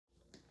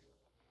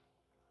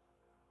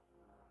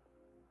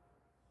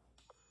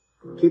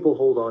People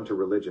hold on to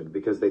religion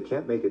because they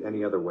can't make it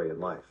any other way in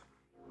life.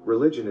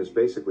 Religion is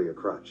basically a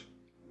crutch.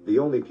 The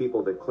only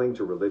people that cling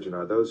to religion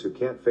are those who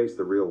can't face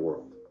the real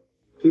world.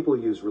 People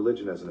use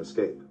religion as an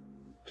escape.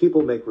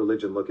 People make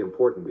religion look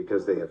important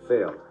because they have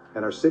failed,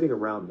 and are sitting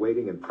around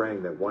waiting and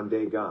praying that one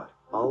day God,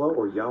 Allah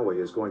or Yahweh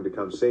is going to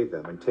come save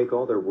them and take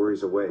all their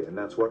worries away, and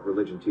that's what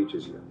religion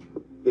teaches you.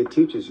 It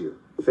teaches you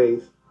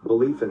faith,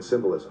 belief and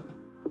symbolism.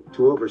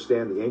 To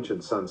understand the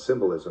ancient sun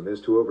symbolism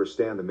is to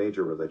understand the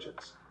major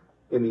religions.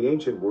 In the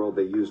ancient world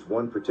they used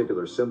one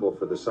particular symbol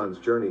for the sun's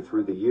journey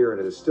through the year, and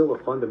it is still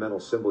a fundamental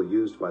symbol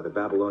used by the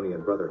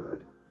Babylonian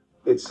Brotherhood.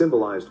 It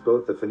symbolized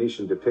both the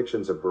Phoenician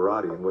depictions of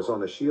Barati and was on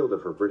the shield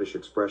of her British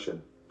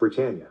expression,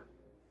 Britannia.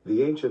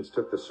 The ancients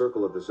took the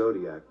circle of the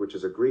zodiac, which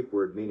is a Greek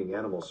word meaning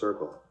animal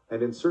circle,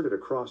 and inserted a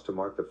cross to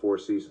mark the 4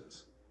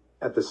 seasons.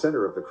 At the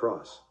center of the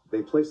cross,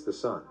 they placed the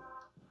sun.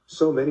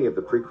 So many of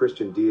the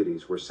pre-Christian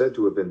deities were said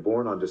to have been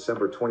born on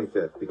December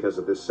 25th because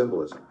of this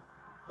symbolism.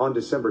 On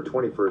December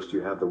 21st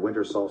you have the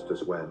winter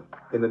solstice when,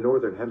 in the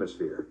northern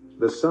hemisphere,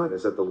 the sun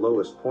is at the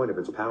lowest point of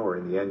its power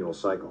in the annual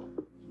cycle.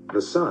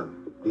 The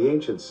sun, the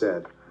ancients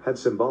said, had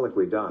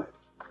symbolically died.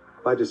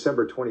 By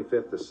December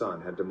 25th the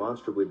sun had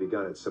demonstrably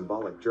begun its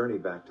symbolic journey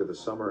back to the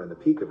summer and the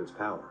peak of its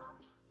power.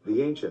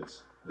 The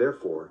ancients,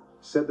 therefore,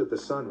 said that the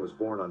sun was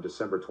born on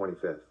December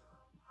 25th.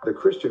 The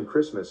Christian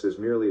Christmas is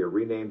merely a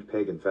renamed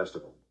pagan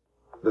festival.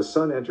 The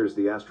sun enters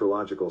the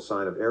astrological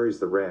sign of Aries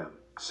the ram,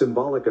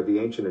 symbolic of the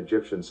ancient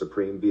Egyptian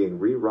supreme being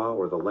Re-Ra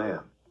or the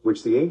lamb,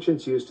 which the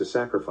ancients used to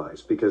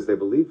sacrifice because they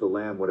believed the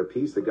lamb would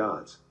appease the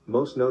gods,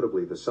 most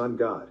notably the sun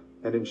god,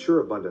 and ensure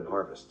abundant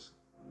harvests.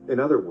 In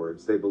other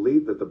words, they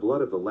believed that the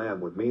blood of the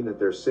lamb would mean that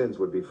their sins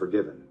would be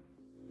forgiven.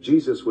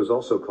 Jesus was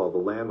also called the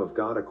Lamb of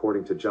God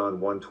according to John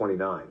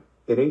 1:29.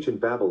 In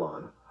ancient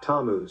Babylon,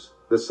 Tammuz,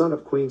 the son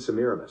of Queen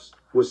Semiramis,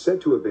 was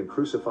said to have been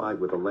crucified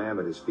with a lamb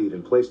at his feet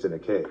and placed in a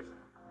cave.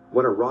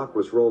 When a rock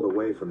was rolled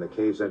away from the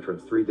cave's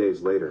entrance 3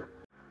 days later,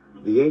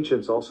 the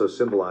ancients also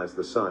symbolized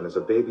the sun as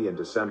a baby in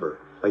December,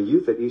 a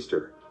youth at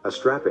Easter, a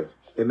strapping,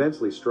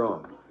 immensely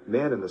strong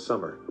man in the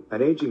summer,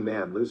 an aging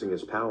man losing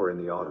his power in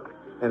the autumn,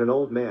 and an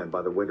old man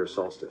by the winter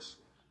solstice.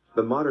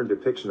 The modern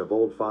depiction of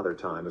Old Father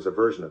Time is a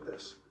version of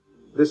this.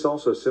 This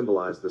also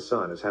symbolized the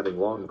sun as having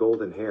long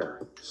golden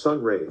hair,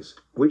 sun rays,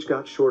 which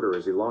got shorter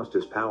as he lost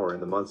his power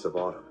in the months of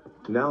autumn.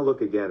 Now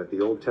look again at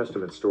the Old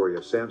Testament story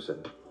of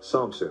Samson.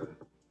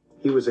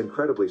 He was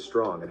incredibly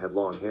strong and had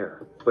long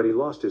hair, but he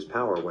lost his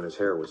power when his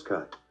hair was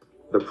cut.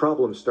 The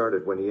problem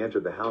started when he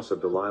entered the house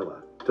of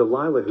Delilah.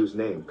 Delilah, whose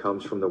name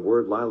comes from the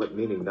word lilac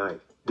meaning night,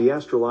 the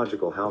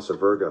astrological house of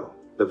Virgo,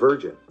 the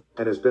Virgin,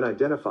 and has been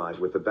identified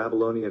with the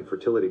Babylonian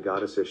fertility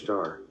goddess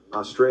Ishtar,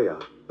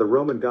 Astraea, the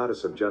Roman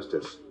goddess of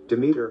justice,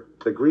 Demeter,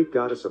 the Greek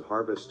goddess of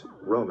harvest,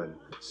 Roman,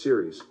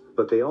 Ceres,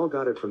 but they all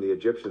got it from the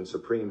Egyptian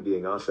supreme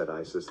being Aset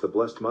Isis, the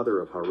blessed mother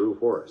of Haru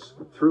Horus,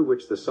 through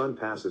which the sun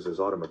passes as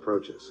autumn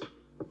approaches.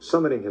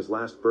 Summoning his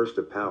last burst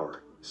of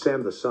power,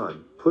 Sam the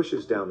sun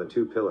pushes down the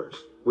 2 pillars,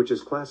 which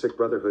is classic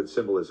brotherhood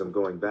symbolism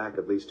going back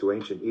at least to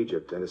ancient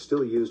Egypt and is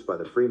still used by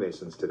the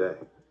Freemasons today.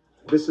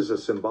 This is a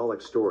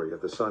symbolic story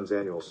of the sun's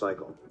annual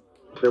cycle.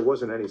 There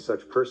wasn't any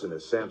such person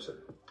as Samson.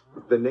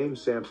 The name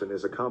Samson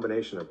is a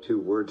combination of 2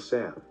 words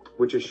Sam,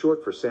 which is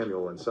short for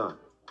Samuel and son.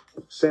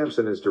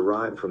 Samson is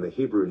derived from the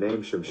Hebrew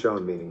name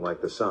Shimshon meaning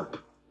like the sun.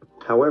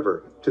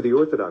 However, to the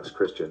Orthodox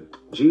Christian,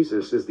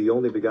 Jesus is the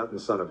only begotten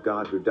Son of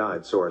God who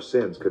died so our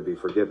sins could be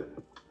forgiven.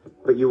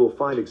 But you will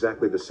find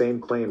exactly the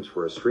same claims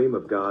for a stream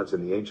of gods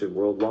in the ancient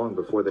world long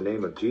before the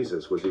name of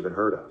Jesus was even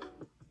heard of.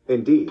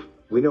 Indeed,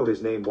 we know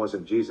his name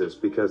wasn't Jesus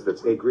because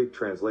that's a Greek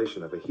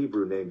translation of a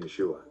Hebrew name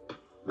Yeshua.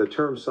 The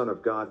term Son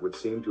of God would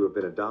seem to have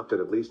been adopted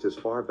at least as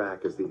far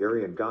back as the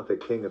Arian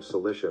Gothic king of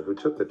Cilicia who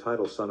took the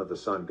title Son of the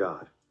Sun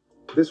God.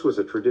 This was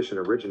a tradition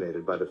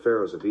originated by the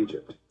pharaohs of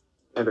Egypt.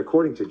 And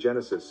according to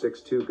Genesis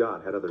 6:2,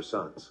 God had other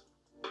sons.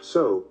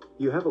 So,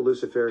 you have a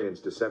Luciferian's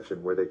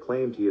deception where they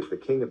claimed he is the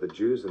king of the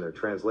Jews in their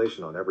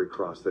translation on every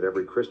cross that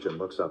every Christian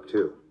looks up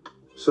to.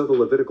 So the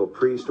Levitical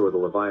priest or the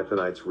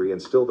Leviathanites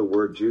reinstilled the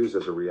word Jews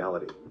as a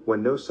reality,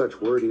 when no such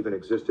word even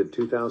existed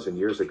 2,000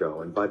 years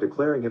ago, and by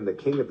declaring him the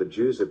king of the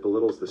Jews it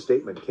belittles the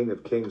statement King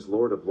of Kings,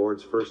 Lord of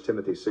Lords, 1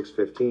 Timothy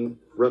 6:15,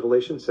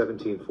 Revelation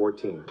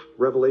 17:14,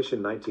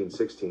 Revelation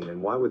 19:16,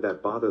 and why would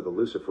that bother the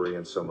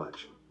Luciferians so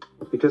much?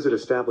 Because it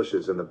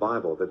establishes in the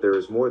Bible that there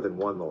is more than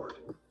one Lord.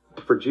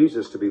 For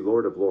Jesus to be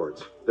Lord of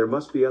Lords, there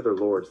must be other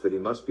lords that he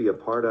must be a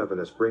part of, and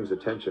this brings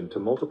attention to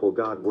multiple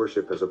God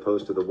worship as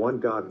opposed to the one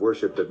God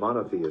worship that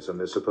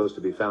monotheism is supposed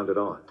to be founded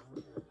on.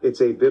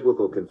 It's a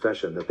biblical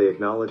confession that they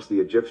acknowledge the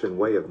Egyptian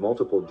way of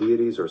multiple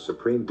deities or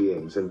supreme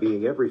beings, and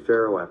being every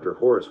pharaoh after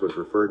Horus was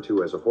referred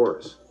to as a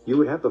Horus, you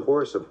would have the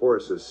Horus of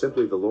Horus as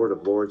simply the Lord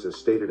of Lords as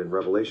stated in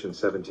Revelation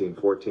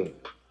 17:14.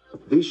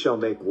 These shall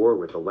make war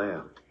with the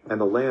Lamb,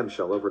 and the Lamb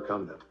shall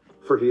overcome them.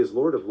 For he is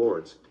Lord of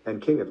Lords,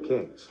 and King of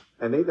Kings,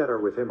 and they that are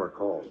with him are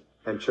called,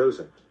 and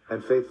chosen,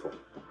 and faithful.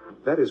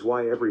 That is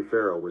why every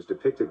pharaoh was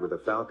depicted with a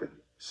falcon,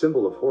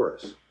 symbol of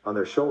Horus, on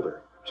their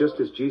shoulder, just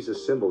as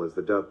Jesus' symbol is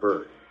the dove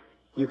bird.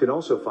 You can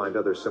also find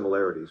other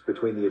similarities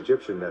between the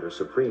Egyptian Net or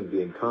Supreme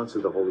Being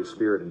Khonsu, the Holy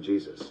Spirit, and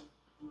Jesus.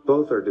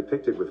 Both are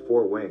depicted with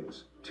 4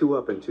 wings, 2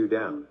 up and 2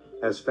 down,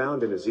 as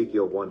found in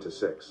Ezekiel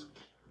 1-6.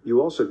 You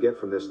also get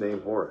from this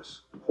name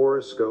Horus,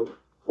 horoscope,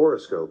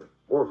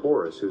 or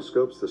Horus, who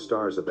scopes the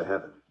stars of the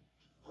heaven.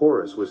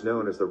 Horus was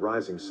known as the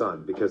rising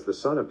sun because the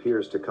sun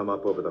appears to come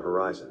up over the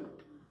horizon.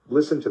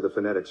 Listen to the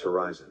phonetics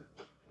horizon.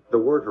 The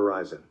word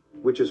horizon,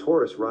 which is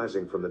Horus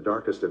rising from the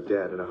darkest of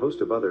dead, and a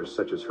host of others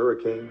such as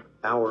hurricane,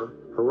 hour,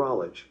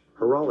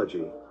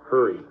 horology,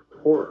 hurry,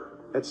 horror,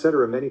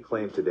 etc. Many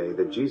claim today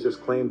that Jesus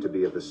claimed to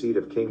be of the seed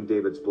of King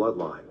David's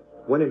bloodline,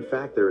 when in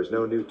fact there is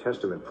no New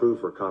Testament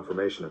proof or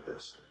confirmation of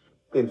this.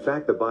 In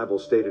fact, the Bible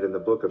stated in the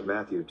book of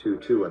Matthew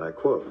 2:2, and I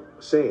quote,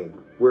 saying,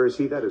 "Where is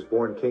he that is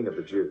born King of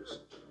the Jews?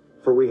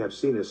 For we have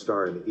seen his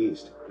star in the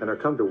east, and are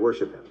come to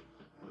worship him."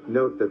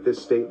 Note that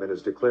this statement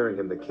is declaring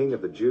him the King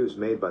of the Jews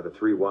made by the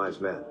 3 wise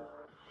men.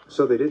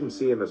 So they didn't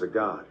see him as a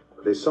god,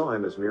 they saw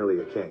him as merely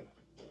a king.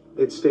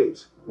 It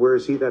states, "Where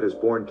is he that is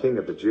born King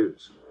of the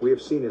Jews? We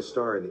have seen his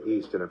star in the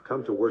east and have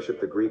come to worship."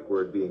 The Greek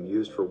word being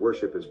used for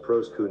worship is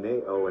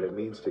proskuneo, and it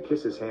means to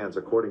kiss his hands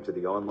according to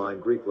the online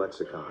Greek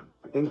lexicon,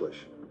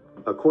 English.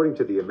 According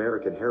to the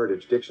American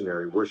Heritage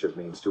Dictionary, worship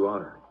means to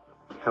honor.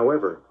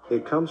 However,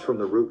 it comes from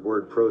the root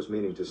word pros,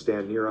 meaning to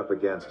stand near up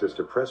against, as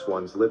to press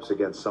one's lips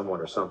against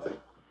someone or something.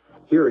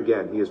 Here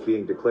again he is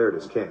being declared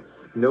as king.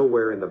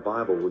 Nowhere in the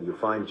Bible will you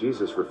find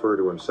Jesus refer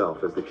to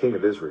himself as the King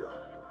of Israel.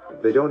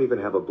 They don't even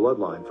have a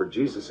bloodline for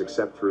Jesus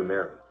except through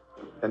Mary.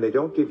 And they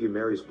don't give you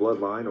Mary's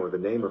bloodline or the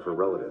name of her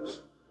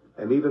relatives.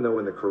 And even though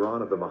in the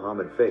Quran of the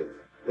Muhammad faith,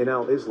 in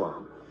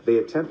Al-Islam, they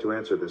attempt to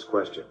answer this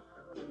question,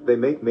 they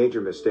make major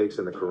mistakes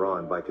in the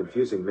Quran by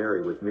confusing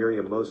Mary with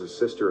Miriam, Moses'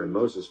 sister, and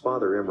Moses'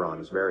 father Imran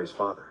as Mary's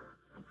father.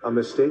 A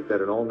mistake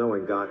that an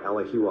all-knowing God,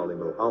 Allahu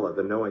Alimu, Allah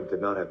the knowing,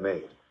 could not have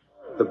made.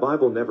 The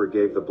Bible never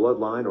gave the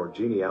bloodline or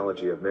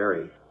genealogy of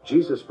Mary,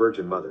 Jesus'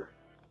 Virgin Mother.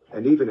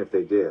 And even if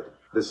they did,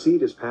 the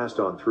seed is passed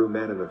on through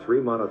men in the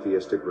 3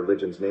 monotheistic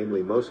religions,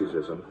 namely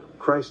Mosesism,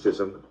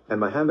 Christism, and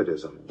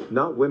Mohammedism,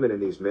 not women in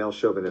these male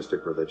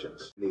chauvinistic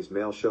religions.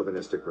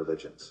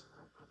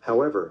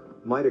 However,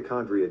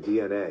 mitochondria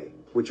DNA,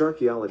 which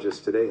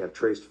archaeologists today have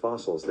traced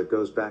fossils that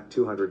goes back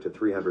 200 to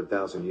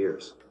 300,000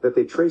 years, that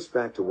they traced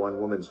back to one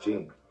woman's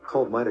gene,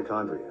 called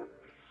mitochondria.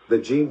 The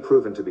gene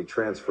proven to be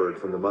transferred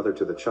from the mother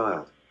to the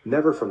child,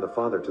 never from the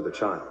father to the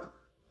child.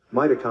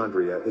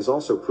 Mitochondria is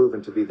also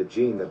proven to be the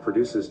gene that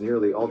produces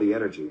nearly all the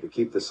energy to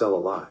keep the cell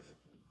alive.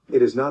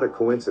 It is not a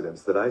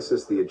coincidence that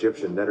Isis, the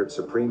Egyptian Netert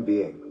Supreme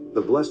Being,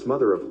 the blessed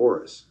mother of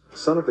Horus,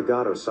 son of the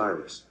god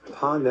Osiris,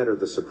 Pa-Neter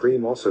the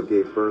Supreme, also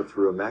gave birth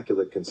through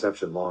immaculate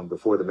conception long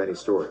before the many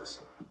stories.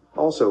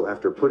 Also,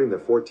 after putting the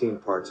 14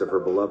 parts of her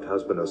beloved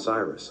husband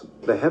Osiris,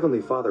 the heavenly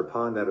father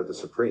Pa-Neter the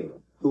Supreme,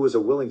 who was a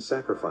willing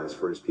sacrifice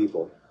for his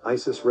people,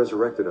 Isis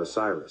resurrected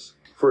Osiris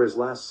for his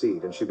last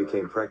seed, and she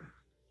became pregnant.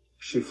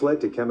 She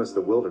fled to Chemus,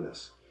 the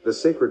wilderness, the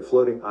sacred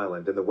floating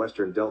island in the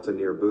western delta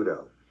near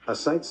Budo, a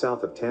site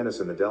south of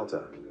Tanis in the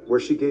delta, where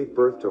she gave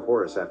birth to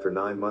Horus after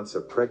 9 months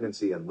of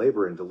pregnancy and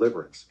labor and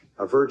deliverance,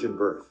 a virgin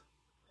birth.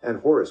 And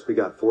Horus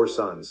begot 4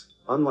 sons,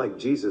 unlike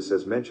Jesus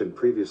as mentioned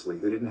previously,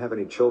 who didn't have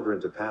any children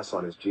to pass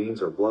on his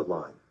genes or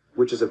bloodline,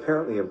 which is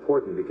apparently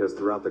important because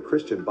throughout the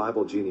Christian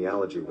Bible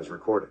genealogy was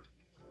recorded.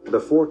 The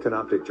 4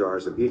 canoptic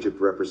jars of Egypt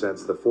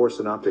represents the 4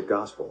 synoptic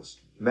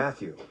gospels: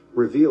 Matthew,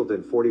 revealed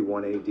in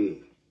 41 AD,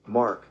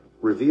 Mark,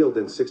 revealed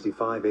in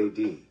 65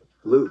 AD,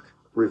 Luke,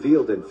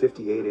 revealed in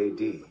 58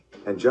 AD,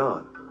 and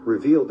John,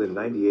 revealed in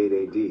 98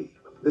 AD.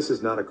 This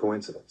is not a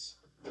coincidence.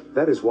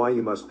 That is why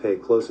you must pay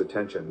close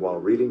attention while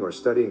reading or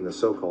studying the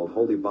so-called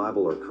Holy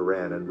Bible or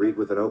Quran, and read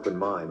with an open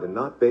mind and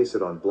not base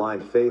it on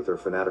blind faith or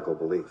fanatical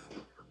belief.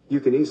 You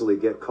can easily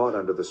get caught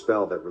under the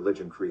spell that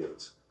religion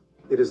creates.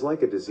 It is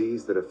like a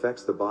disease that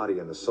affects the body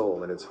and the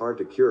soul, and it's hard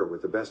to cure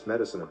with the best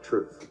medicine of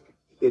truth.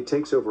 It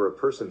takes over a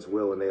person's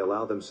will and they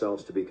allow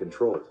themselves to be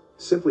controlled,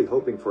 simply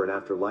hoping for an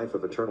afterlife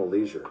of eternal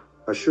leisure,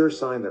 a sure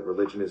sign that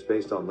religion is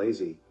based on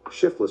lazy,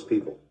 shiftless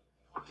people.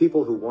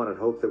 People who want and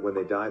hope that when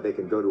they die they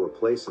can go to a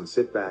place and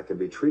sit back and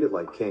be treated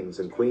like kings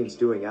and queens,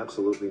 doing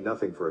absolutely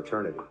nothing for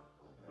eternity.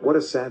 What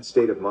a sad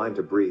state of mind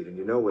to breed, and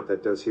you know what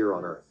that does here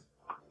on earth.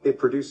 It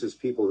produces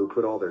people who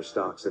put all their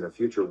stocks in a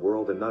future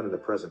world and none in the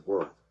present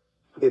world.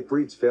 It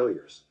breeds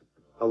failures.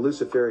 A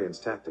Luciferian's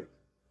tactic.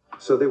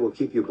 So they will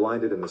keep you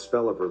blinded in the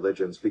spell of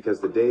religions, because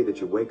the day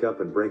that you wake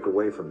up and break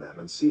away from them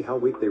and see how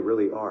weak they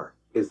really are,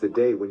 is the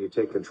day when you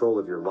take control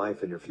of your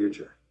life and your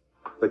future.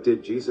 But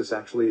did Jesus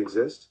actually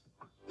exist?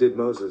 Did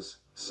Moses,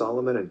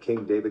 Solomon, and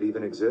King David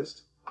even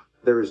exist?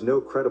 There is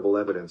no credible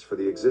evidence for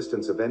the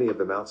existence of any of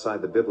them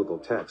outside the biblical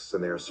texts,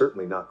 and they are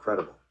certainly not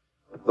credible.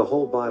 The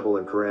whole Bible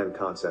and Quran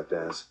concept,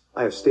 as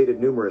I have stated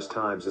numerous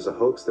times, is a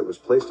hoax that was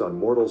placed on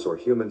mortals or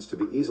humans to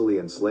be easily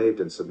enslaved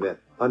and submit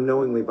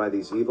unknowingly by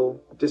these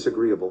evil,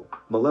 disagreeable,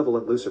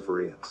 malevolent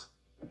Luciferians.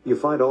 You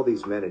find all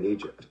these men in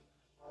Egypt.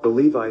 The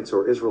Levites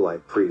or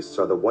Israelite priests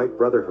are the white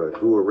brotherhood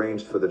who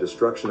arranged for the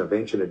destruction of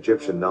ancient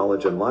Egyptian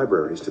knowledge and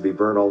libraries to be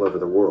burned all over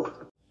the world.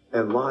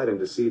 and lied and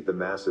deceived the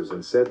masses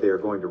and said they are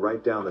going to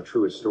write down the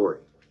truest story,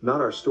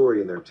 not our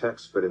story in their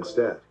texts, but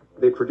instead,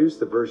 they produced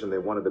the version they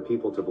wanted the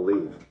people to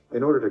believe,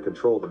 in order to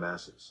control the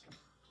masses.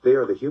 They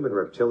are the human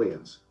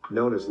reptilians,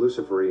 known as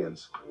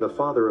Luciferians, the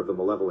father of the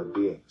malevolent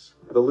beings.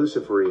 The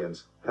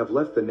Luciferians have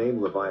left the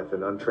name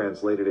Leviathan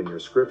untranslated in your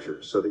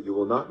scriptures so that you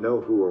will not know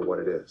who or what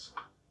it is.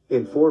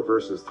 In 4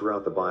 verses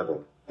throughout the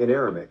Bible, in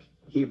Aramaic,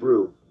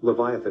 Hebrew,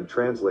 Leviathan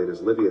translate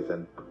as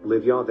Livyathan,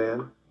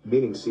 Livyathan,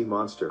 meaning sea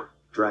monster,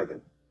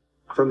 dragon.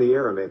 From the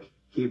Aramaic,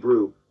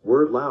 Hebrew,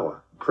 word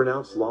lawa,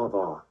 pronounced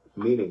lava,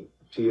 meaning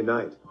to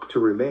unite, to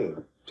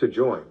remain, to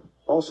join,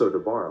 also to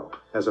borrow,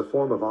 as a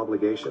form of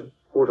obligation,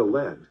 or to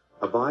lend,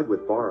 abide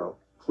with borrow,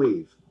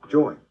 cleave,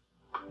 join.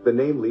 The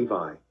name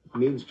Levi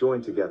means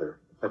joined together,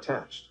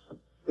 attached.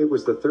 It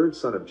was the third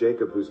son of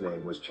Jacob whose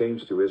name was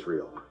changed to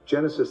Israel.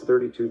 Genesis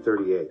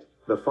 32:38,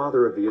 the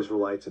father of the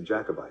Israelites and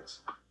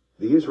Jacobites.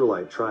 The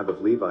Israelite tribe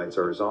of Levites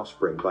are his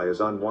offspring by his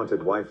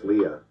unwanted wife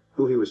Leah,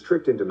 who he was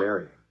tricked into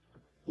marrying.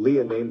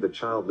 Leah named the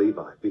child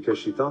Levi because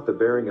she thought the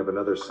bearing of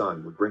another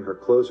son would bring her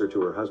closer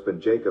to her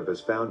husband Jacob,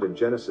 as found in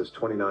Genesis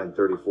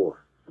 29:34.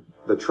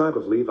 The tribe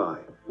of Levi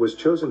was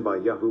chosen by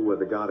Yahuwah,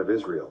 the God of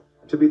Israel,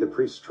 to be the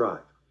priest's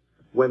tribe.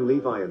 When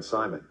Levi and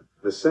Simon,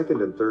 the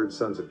second and third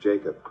sons of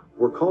Jacob,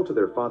 were called to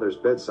their father's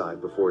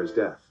bedside before his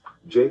death,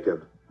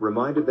 Jacob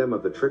reminded them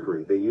of the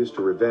trickery they used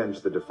to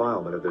revenge the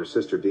defilement of their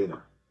sister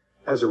Dinah.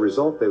 As a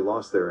result, they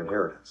lost their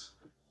inheritance.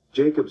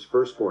 Jacob's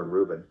firstborn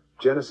Reuben,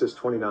 Genesis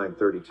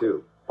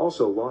 29:32,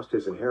 also lost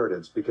his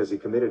inheritance because he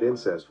committed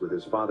incest with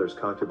his father's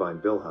concubine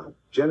Bilhah,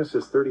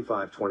 Genesis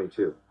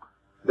 35:22.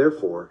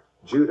 Therefore,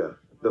 Judah,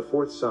 the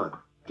fourth son,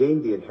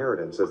 gained the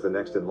inheritance as the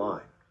next in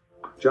line.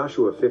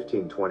 Joshua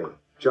 15:20,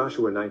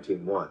 Joshua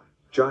 19:1,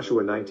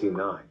 Joshua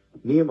 19:9,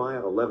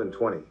 Nehemiah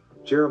 11:20,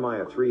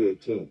 Jeremiah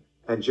 3:18,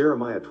 and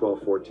Jeremiah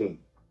 12:14.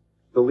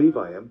 The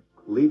Leviim,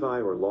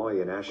 Levi or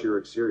Loi in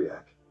Ashuric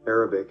Syriac,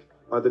 Arabic,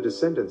 are the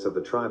descendants of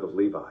the tribe of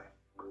Levi.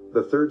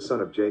 The third son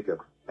of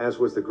Jacob, as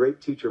was the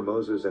great teacher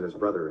Moses and his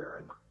brother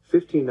Aaron,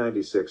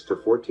 1596 to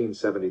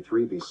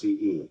 1473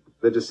 BCE.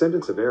 The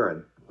descendants of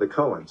Aaron, the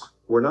Cohens,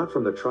 were not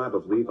from the tribe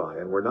of Levi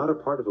and were not a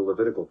part of the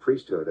Levitical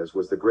priesthood, as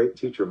was the great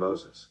teacher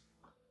Moses.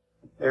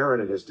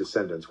 Aaron and his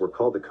descendants were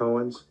called the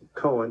Cohens,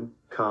 Cohen,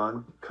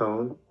 Khan,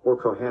 Cohen, or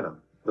Kohanim,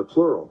 the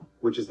plural,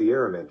 which is the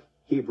Aramaic,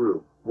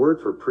 Hebrew, word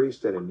for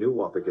priest, and in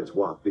Nuwapic it's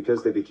wap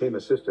because they became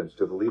assistants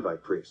to the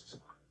Levite priests.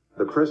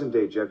 The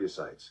present-day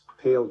Jebusites,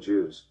 pale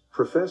Jews,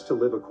 profess to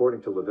live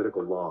according to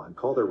Levitical law and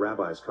call their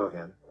rabbis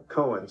Kohen,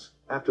 Cohens,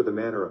 after the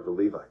manner of the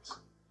Levites.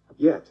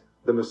 Yet,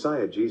 the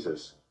Messiah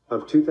Jesus,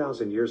 of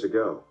 2,000 years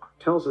ago,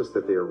 tells us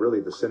that they are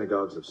really the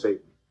synagogues of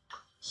Satan.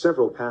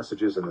 Several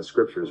passages in the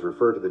scriptures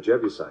refer to the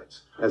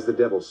Jebusites as the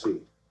devil's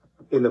seed.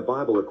 In the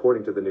Bible,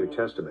 according to the New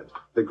Testament,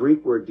 the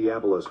Greek word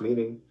diabolos,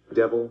 meaning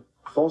devil,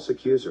 false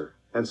accuser,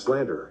 and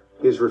slanderer,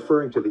 is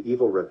referring to the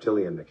evil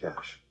reptilian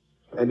Nakash.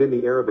 And in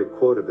the Arabic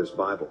quote of this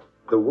Bible,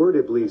 the word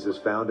Iblis is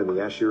found in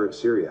the Ashuric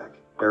Syriac,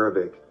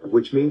 Arabic,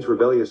 which means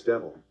rebellious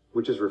devil,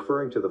 which is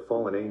referring to the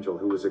fallen angel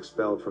who was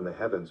expelled from the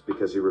heavens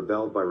because he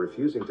rebelled by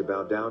refusing to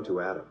bow down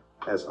to Adam,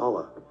 as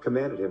Allah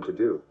commanded him to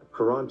do,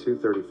 Quran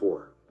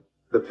 2:34.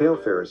 The pale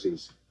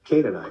Pharisees,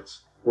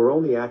 Canaanites, were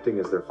only acting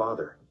as their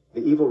father,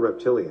 the evil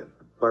reptilian,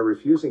 by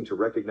refusing to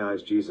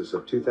recognize Jesus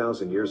of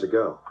 2,000 years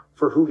ago,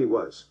 for who he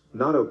was,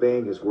 not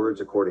obeying his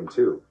words according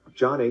to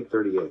John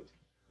 8:38.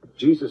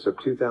 Jesus of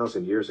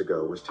 2,000 years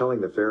ago was telling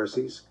the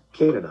Pharisees,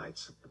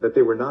 Canaanites, that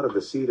they were not of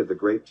the seed of the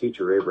great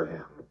teacher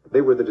Abraham.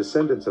 They were the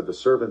descendants of the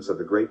servants of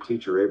the great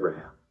teacher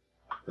Abraham.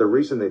 The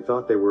reason they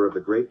thought they were of the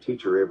great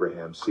teacher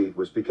Abraham's seed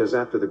was because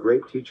after the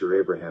great teacher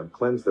Abraham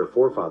cleansed their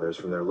forefathers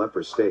from their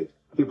leper state,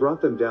 he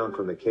brought them down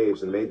from the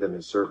caves and made them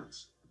his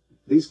servants.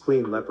 These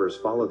clean lepers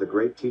followed the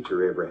great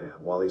teacher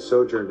Abraham while he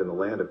sojourned in the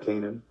land of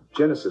Canaan,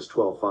 Genesis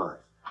 12:5.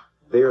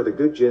 They are the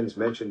good jinns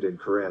mentioned in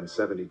Quran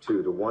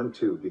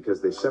 72:1-2 because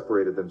they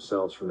separated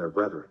themselves from their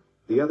brethren,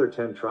 the other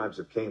 10 tribes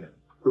of Canaan,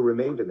 who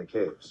remained in the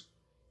caves.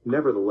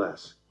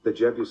 Nevertheless, the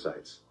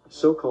Jebusites,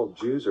 so-called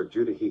Jews or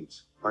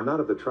Judahites, are not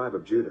of the tribe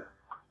of Judah.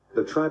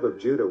 The tribe of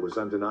Judah was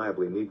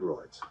undeniably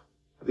Negroids.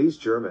 These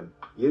German,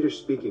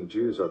 Yiddish-speaking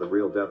Jews are the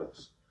real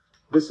devils.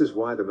 This is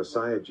why the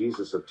Messiah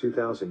Jesus of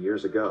 2,000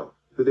 years ago,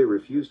 who they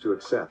refused to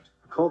accept,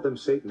 called them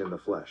Satan in the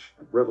flesh,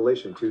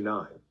 Revelation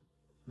 2:9.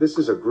 This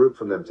is a group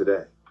from them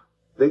today.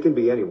 They can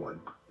be anyone,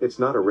 it's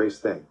not a race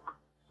thing.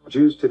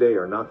 Jews today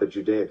are not the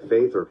Judaic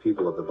faith or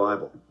people of the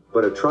Bible,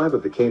 but a tribe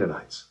of the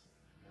Canaanites.